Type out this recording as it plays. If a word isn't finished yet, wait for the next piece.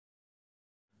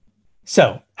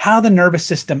So how the nervous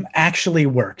system actually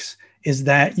works is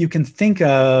that you can think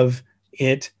of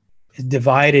it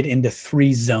divided into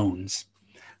three zones,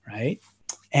 right?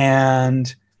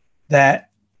 And that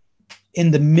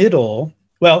in the middle,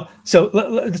 well, so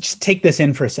let's just take this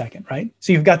in for a second, right?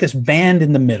 So you've got this band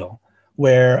in the middle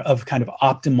where of kind of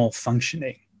optimal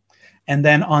functioning. And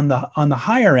then on the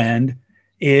higher end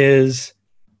is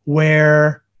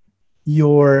where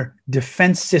your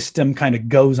defense system kind of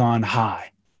goes on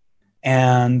high,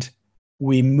 and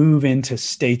we move into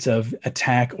states of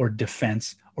attack or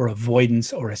defense or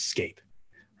avoidance or escape,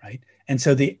 right? And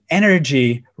so the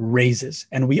energy raises,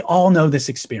 and we all know this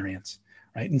experience,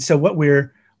 right? And so what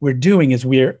we're doing is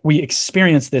we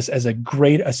experience this as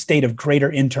a state of greater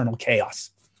internal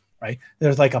chaos, right?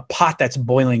 There's like a pot that's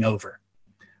boiling over,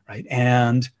 right?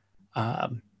 And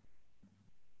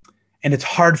it's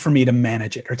hard for me to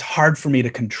manage it, or it's hard for me to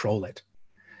control it.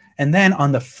 And then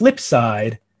on the flip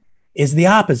side is the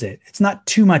opposite. It's not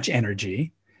too much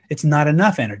energy. It's not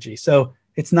enough energy. So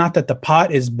it's not that the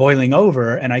pot is boiling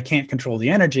over and I can't control the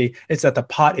energy. It's that the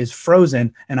pot is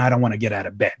frozen and I don't want to get out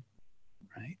of bed,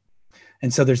 right?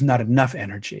 And so there's not enough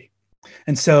energy.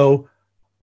 And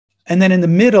then in the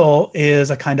middle is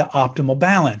a kind of optimal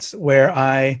balance where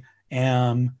I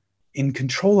am in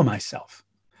control of myself.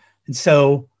 And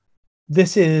so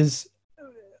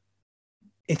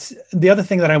it's the other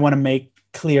thing that I want to make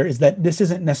clear is that this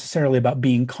isn't necessarily about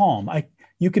being calm.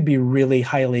 You could be really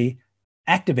highly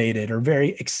activated or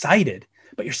very excited,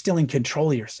 but you're still in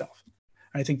control of yourself.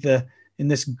 I think in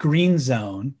this green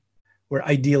zone, where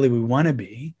ideally we want to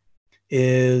be,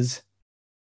 is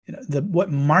what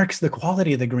marks the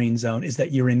quality of the green zone is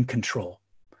that you're in control.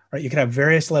 Right? You could have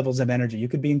various levels of energy. You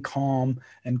could be in calm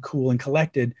and cool and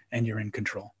collected, and you're in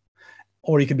control.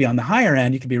 Or you could be on the higher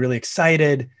end. You could be really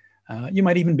excited. You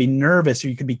might even be nervous, or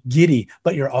you could be giddy,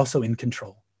 but you're also in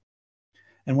control.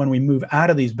 And when we move out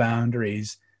of these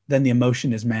boundaries, then the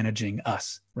emotion is managing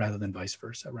us rather than vice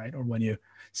versa, right? Or when you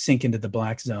sink into the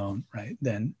black zone, right,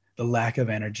 then the lack of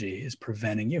energy is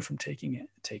preventing you from taking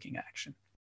action.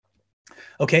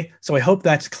 Okay, so I hope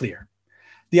that's clear.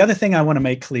 The other thing I want to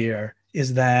make clear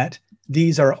is that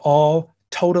these are all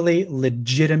totally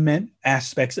legitimate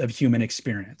aspects of human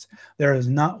experience. There is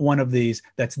not one of these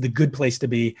that's the good place to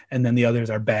be, and then the others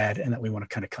are bad, and that we want to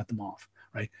kind of cut them off,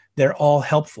 right? They're all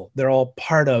helpful. They're all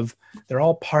part of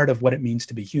what it means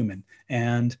to be human.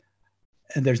 And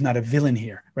there's not a villain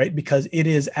here, right? Because it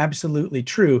is absolutely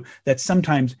true that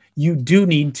sometimes you do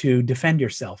need to defend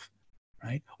yourself,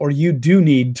 right? Or you do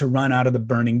need to run out of the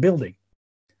burning building.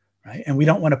 Right? And we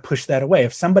don't want to push that away.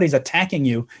 If somebody's attacking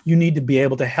you, you need to be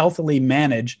able to healthily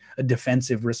manage a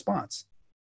defensive response,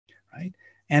 right?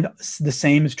 And the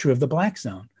same is true of the black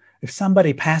zone. If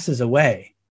somebody passes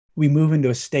away, we move into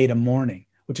a state of mourning,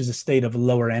 which is a state of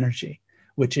lower energy,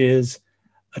 which is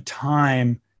a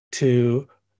time to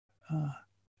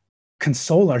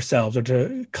console ourselves or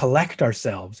to collect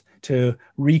ourselves, to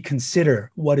reconsider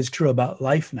what is true about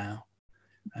life now,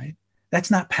 right?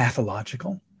 That's not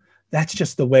pathological. That's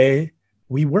just the way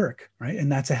we work, right?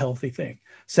 And that's a healthy thing.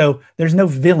 So there's no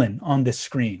villain on this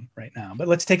screen right now, but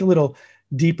let's take a little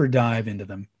deeper dive into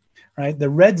them, right? The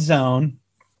red zone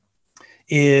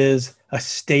is a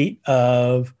state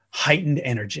of heightened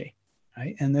energy,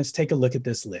 right? And let's take a look at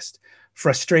this list.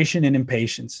 Frustration and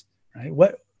impatience, right?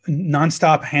 What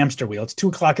nonstop hamster wheel. It's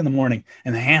 2:00 in the morning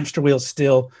and the hamster wheel's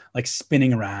still like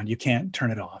spinning around. You can't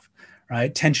turn it off,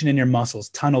 right? Tension in your muscles,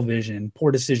 tunnel vision,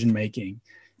 poor decision-making,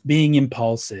 being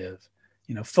impulsive,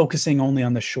 focusing only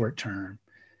on the short term,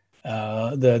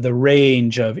 the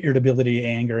range of irritability,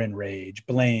 anger, and rage,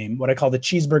 blame, what I call the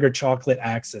cheeseburger chocolate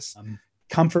axis.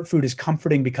 Comfort food is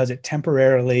comforting because it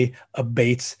temporarily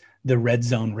abates the red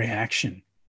zone reaction.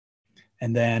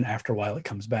 And then after a while it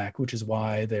comes back, which is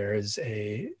why there is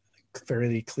a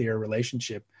fairly clear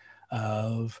relationship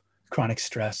of chronic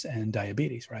stress and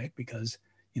diabetes, right? Because,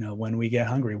 when we get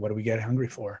hungry, what do we get hungry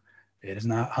for? It is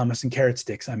not hummus and carrot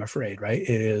sticks, I'm afraid, right?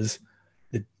 It's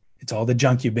all the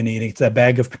junk you've been eating. It's that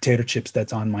bag of potato chips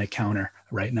that's on my counter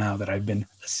right now that I've been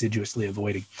assiduously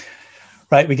avoiding,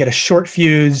 right? We get a short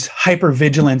fuse,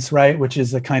 hypervigilance, right? Which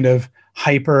is a kind of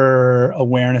hyper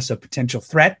awareness of potential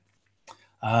threat,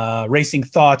 racing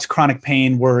thoughts, chronic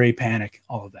pain, worry, panic,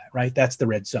 all of that, right? That's the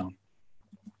red zone.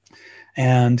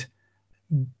 And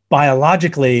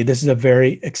biologically, this is a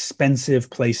very expensive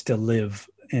place to live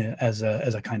as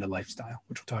a kind of lifestyle,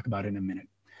 which we'll talk about in a minute.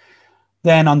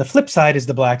 Then on the flip side is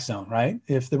the black zone, right?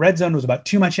 If the red zone was about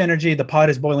too much energy, the pot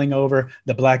is boiling over.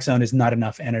 The black zone is not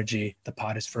enough energy. The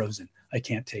pot is frozen. I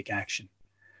can't take action,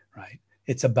 right?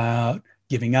 It's about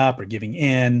giving up or giving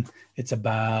in. It's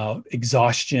about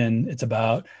exhaustion. It's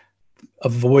about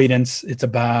avoidance. It's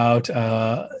about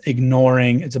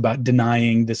ignoring. It's about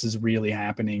denying this is really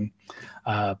happening.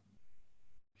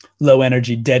 Low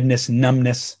energy, deadness,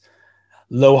 numbness,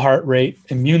 low heart rate,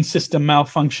 immune system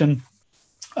malfunction.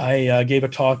 I gave a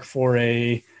talk for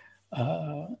a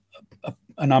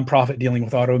nonprofit dealing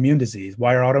with autoimmune disease.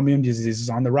 Why are autoimmune diseases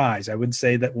on the rise? I would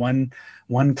say that one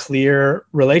clear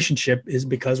relationship is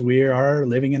because we are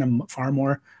living in a far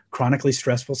more chronically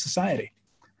stressful society,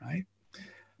 right?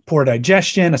 Poor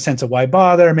digestion, a sense of why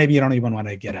bother. Maybe you don't even want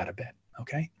to get out of bed.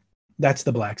 Okay, that's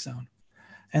the black zone.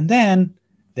 And then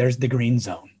there's the green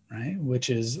zone, right? Which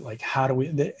is like, how do we?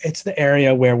 It's the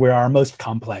area where we're our most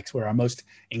complex, we're our most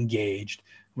engaged,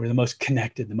 we're the most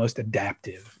connected, the most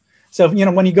adaptive. So,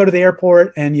 when you go to the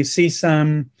airport and you see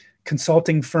some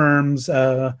consulting firms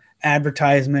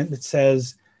advertisement that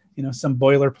says, some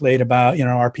boilerplate about,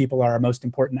 our people are our most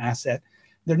important asset,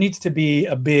 there needs to be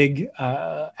a big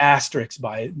asterisk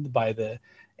by the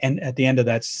and at the end of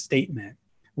that statement,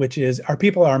 which is our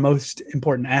people are our most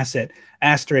important asset,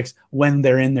 asterisk, when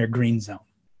they're in their green zone,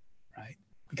 right?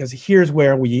 Because here's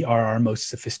where we are our most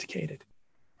sophisticated,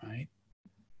 right?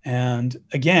 And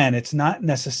again, it's not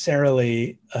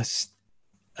necessarily a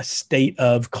state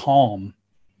of calm,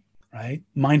 right?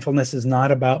 Mindfulness is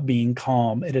not about being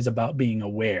calm. It is about being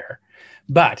aware.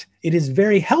 But it is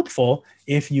very helpful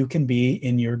if you can be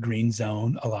in your green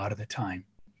zone a lot of the time,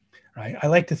 right? I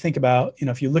like to think about,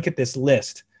 if you look at this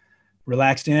list,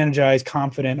 relaxed and energized,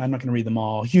 confident, I'm not going to read them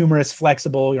all, humorous,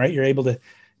 flexible, right? You're able to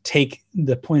take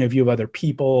the point of view of other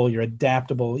people. You're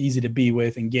adaptable, easy to be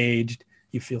with, engaged.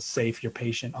 You feel safe, you're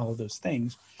patient, all of those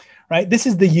things, right? This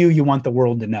is the you want the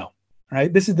world to know,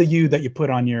 right? This is the you that you put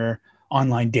on your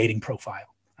online dating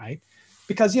profile, right?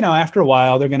 Because, after a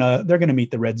while, they're gonna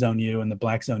meet the red zone you and the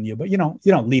black zone you, but you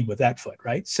don't lead with that foot,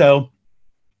 right? So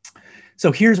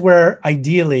here's where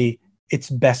ideally it's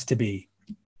best to be.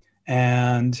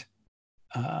 And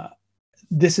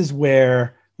this is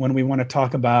where, when we want to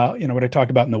talk about, what I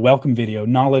talked about in the welcome video,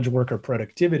 knowledge, work, or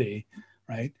productivity,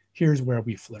 right? Here's where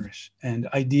we flourish. And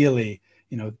ideally,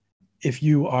 if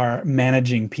you are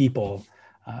managing people,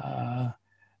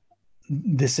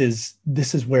 this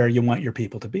is where you want your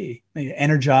people to be,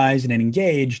 energized and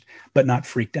engaged, but not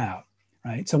freaked out,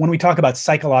 right? So when we talk about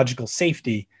psychological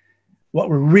safety, what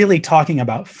we're really talking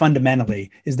about fundamentally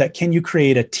is that, can you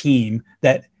create a team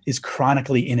that is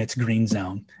chronically in its green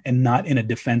zone and not in a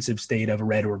defensive state of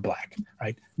red or black,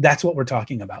 right? That's what we're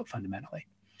talking about fundamentally.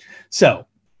 So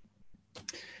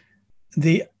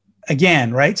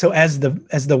again, right? So as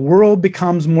the world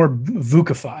becomes more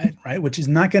VUCAified, right? Which is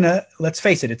not gonna, let's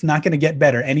face it, it's not gonna get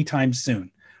better anytime soon,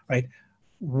 right?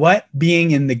 What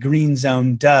being in the green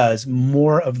zone does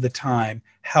more of the time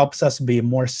helps us be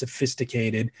more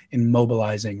sophisticated in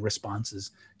mobilizing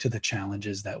responses to the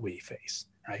challenges that we face,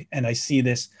 right? And I see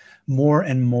this more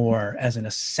and more as an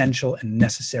essential and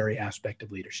necessary aspect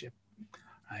of leadership,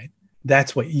 right?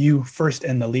 That's what you first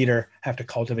and the leader have to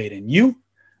cultivate in you,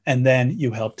 and then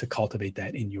you help to cultivate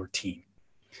that in your team.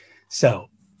 So,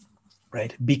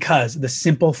 right, because the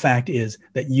simple fact is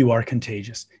that you are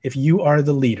contagious. If you are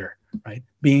the leader, right,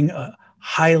 being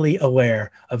highly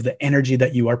aware of the energy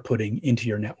that you are putting into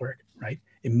your network, right?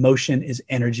 Emotion is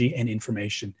energy and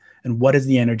information. And what is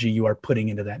the energy you are putting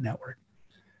into that network?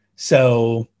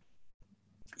 So,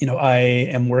 I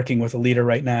am working with a leader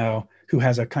right now who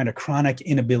has a kind of chronic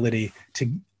inability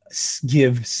to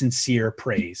give sincere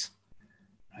praise.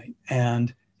 Right?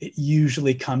 And it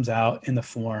usually comes out in the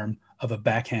form of a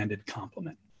backhanded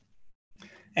compliment.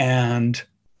 And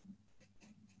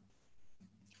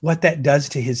what that does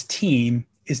to his team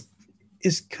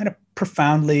is kind of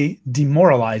profoundly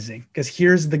demoralizing, because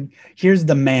here's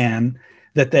the man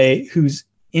whose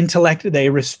intellect they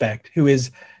respect, who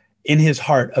is in his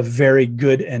heart a very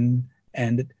good and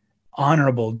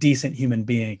honorable, decent human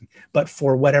being, but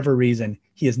for whatever reason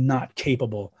he is not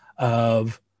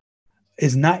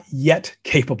yet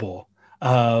capable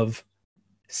of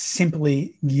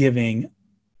simply giving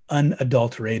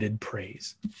unadulterated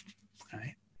praise,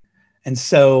 right? And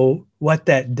so what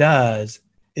that does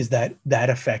is that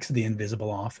affects the invisible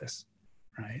office,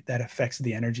 right? That affects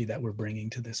the energy that we're bringing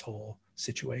to this whole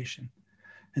situation.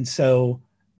 And so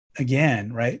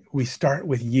again, right, we start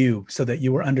with you, so that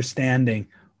you are understanding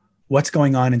what's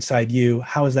going on inside you,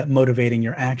 how is that motivating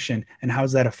your action, and how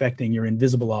is that affecting your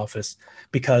invisible office?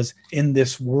 Because in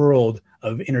this world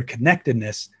of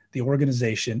interconnectedness, the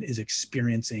organization is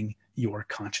experiencing your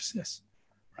consciousness,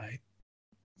 right?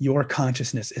 Your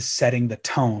consciousness is setting the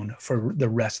tone for the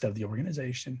rest of the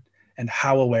organization. And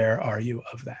how aware are you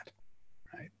of that,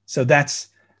 right? So that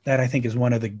I think is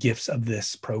one of the gifts of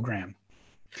this program.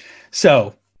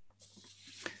 So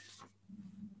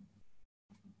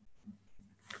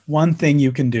one thing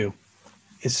you can do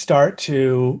is start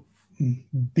to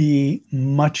be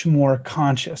much more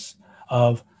conscious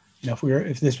of,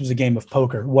 if this was a game of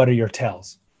poker, what are your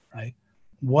tells, right?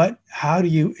 How do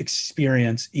you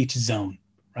experience each zone,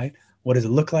 right? What does it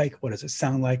look like? What does it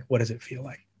sound like? What does it feel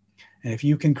like? And if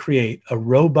you can create a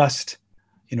robust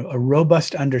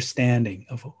understanding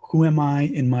of who am I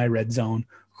in my red zone,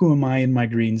 who am I in my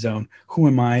green zone, who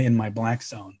am I in my black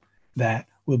zone, that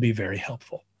will be very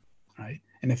helpful, right?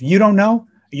 And if you don't know,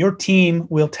 your team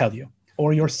will tell you,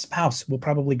 or your spouse will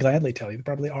probably gladly tell you. They're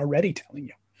probably already telling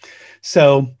you.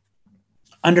 So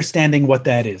understanding what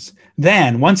that is.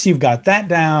 Then once you've got that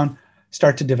down,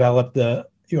 start to develop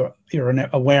your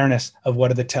awareness of what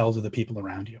are the tells of the people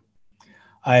around you.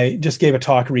 I just gave a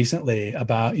talk recently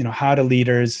about, how do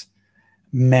leaders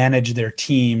manage their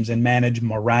teams and manage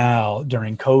morale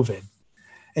during COVID.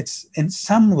 It's in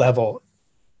some level,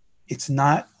 it's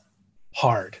not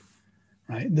hard,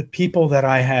 right? The people that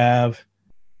I have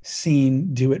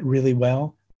seen do it really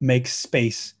well make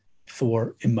space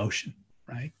for emotion,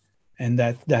 right? And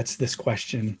that's this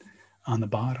question on the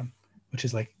bottom, which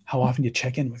is like, how often do you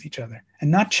check in with each other? And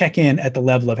not check in at the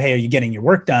level of, hey, are you getting your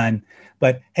work done?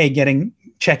 But hey,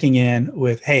 checking in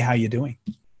with, hey, how you doing,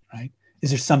 right?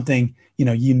 Is there something,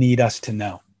 you need us to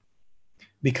know?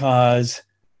 Because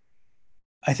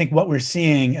I think what we're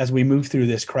seeing as we move through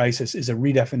this crisis is a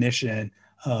redefinition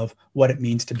of what it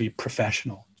means to be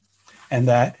professional. And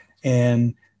that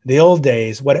in the old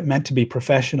days, what it meant to be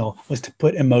professional was to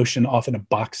put emotion off in a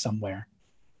box somewhere.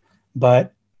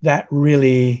 But that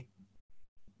really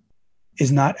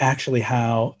is not actually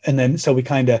how, and then so we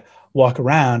kind of walk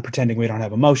around pretending we don't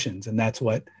have emotions, and that's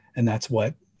what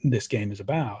this game is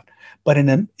about. But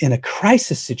in a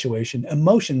crisis situation,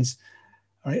 emotions,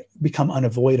 right, become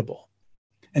unavoidable.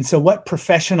 And so what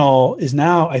professional is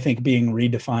now, I think, being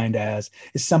redefined as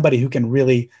is somebody who can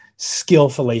really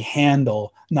skillfully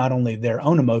handle not only their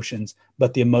own emotions,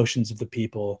 but the emotions of the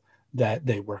people that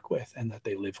they work with and that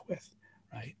they live with,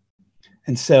 right?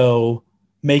 And so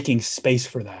making space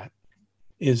for that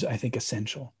is, I think,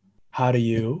 essential. How do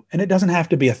you, and it doesn't have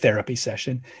to be a therapy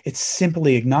session. It's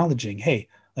simply acknowledging, hey,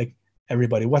 like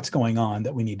everybody, what's going on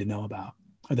that we need to know about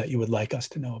or that you would like us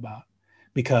to know about?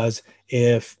 Because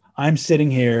if I'm sitting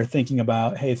here thinking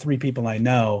about, hey, 3 people I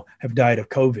know have died of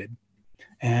COVID,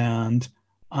 and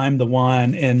I'm the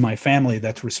one in my family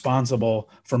that's responsible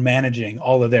for managing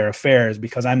all of their affairs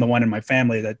because I'm the one in my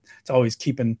family that's always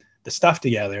keeping the stuff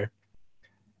together.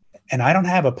 And I don't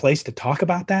have a place to talk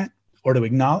about that or to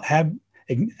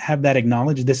have that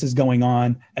acknowledged this is going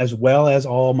on as well as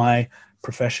all my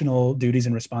professional duties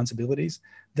and responsibilities,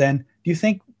 then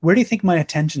where do you think my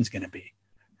attention's going to be,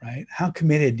 right? How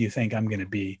committed do you think I'm going to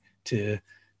be to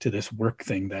this work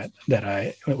thing that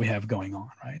we have going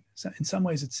on, right? So in some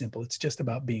ways it's simple. It's just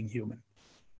about being human.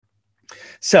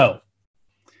 So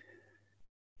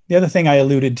the other thing I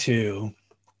alluded to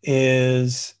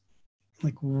is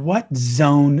like, what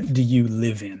zone do you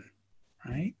live in,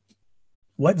 right?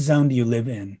 What zone do you live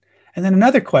in? And then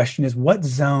another question is, what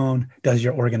zone does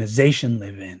your organization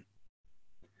live in?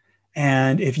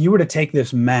 And if you were to take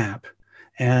this map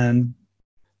and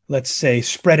let's say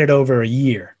spread it over a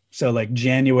year, so like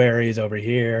January is over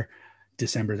here,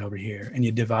 December is over here, and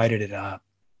you divided it up,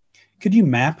 could you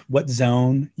map what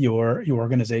zone your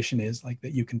organization is like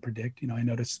that you can predict?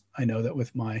 I know that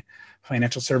with my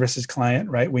financial services client,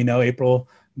 right? We know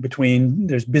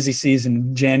there's busy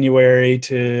season January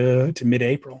to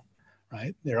mid-April,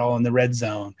 right? They're all in the red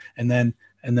zone, and then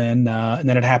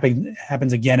it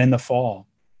happens again in the fall,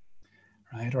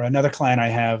 right? Or another client I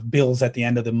have bills at the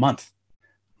end of the month,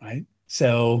 right?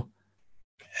 So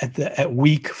at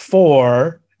week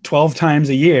 4, 12 times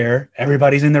a year,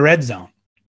 everybody's in the red zone.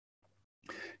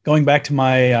 Going back to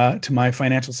my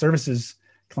financial services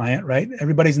client, right?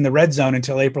 Everybody's in the red zone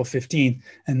until April 15th,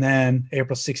 and then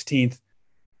April 16th.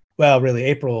 Well, really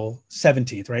April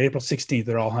 17th, right? April 16th,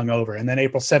 they're all hungover, and then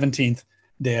April 17th,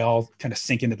 they all kind of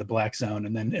sink into the black zone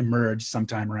and then emerge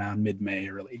sometime around mid-May,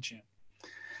 early June.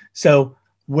 So,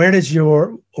 where does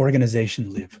your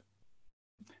organization live,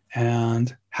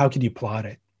 and how could you plot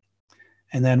it?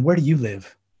 And then where do you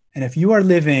live? And if you are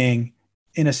living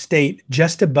in a state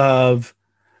just above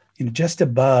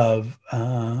the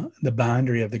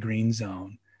boundary of the green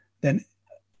zone, then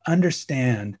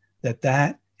understand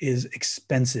that is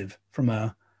expensive from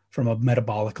a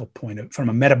metabolic point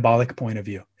of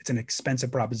view. It's an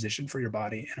expensive proposition for your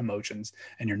body and emotions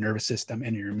and your nervous system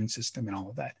and your immune system and all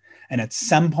of that. And at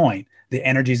some point, the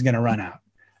energy is going to run out,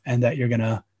 and that you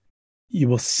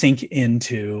will sink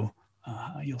into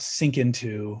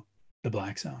the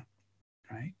black zone,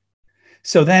 right?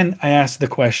 So then I asked the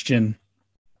question,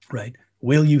 right?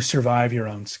 Will you survive your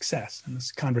own success? And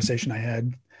this conversation I had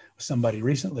with somebody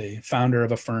recently, founder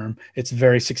of a firm, it's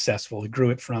very successful. He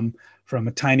grew it from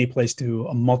a tiny place to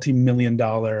a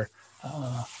multi-million-dollar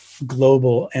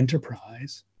global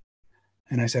enterprise.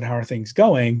 And I said, how are things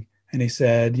going? And he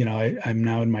said, I'm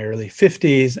now in my early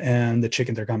 50s and the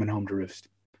chickens are coming home to roost,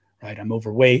 right? I'm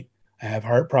overweight. I have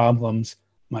heart problems.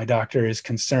 My doctor is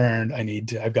concerned.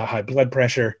 I've got high blood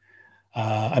pressure.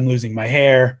 I'm losing my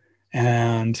hair.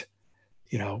 And,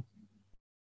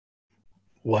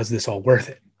 was this all worth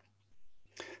it?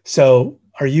 So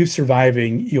are you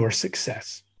surviving your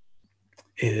success?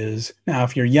 Now,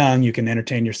 if you're young, you can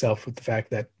entertain yourself with the fact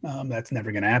that that's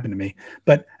never going to happen to me.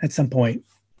 But at some point,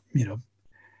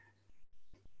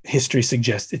 history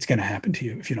suggests it's going to happen to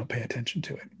you if you don't pay attention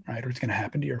to it, right? Or it's going to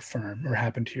happen to your firm or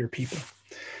happen to your people.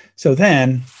 So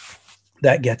then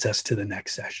that gets us to the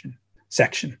next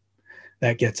section.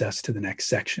 That gets us to the next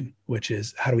section, which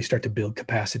is how do we start to build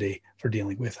capacity for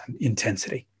dealing with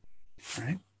intensity,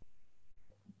 right?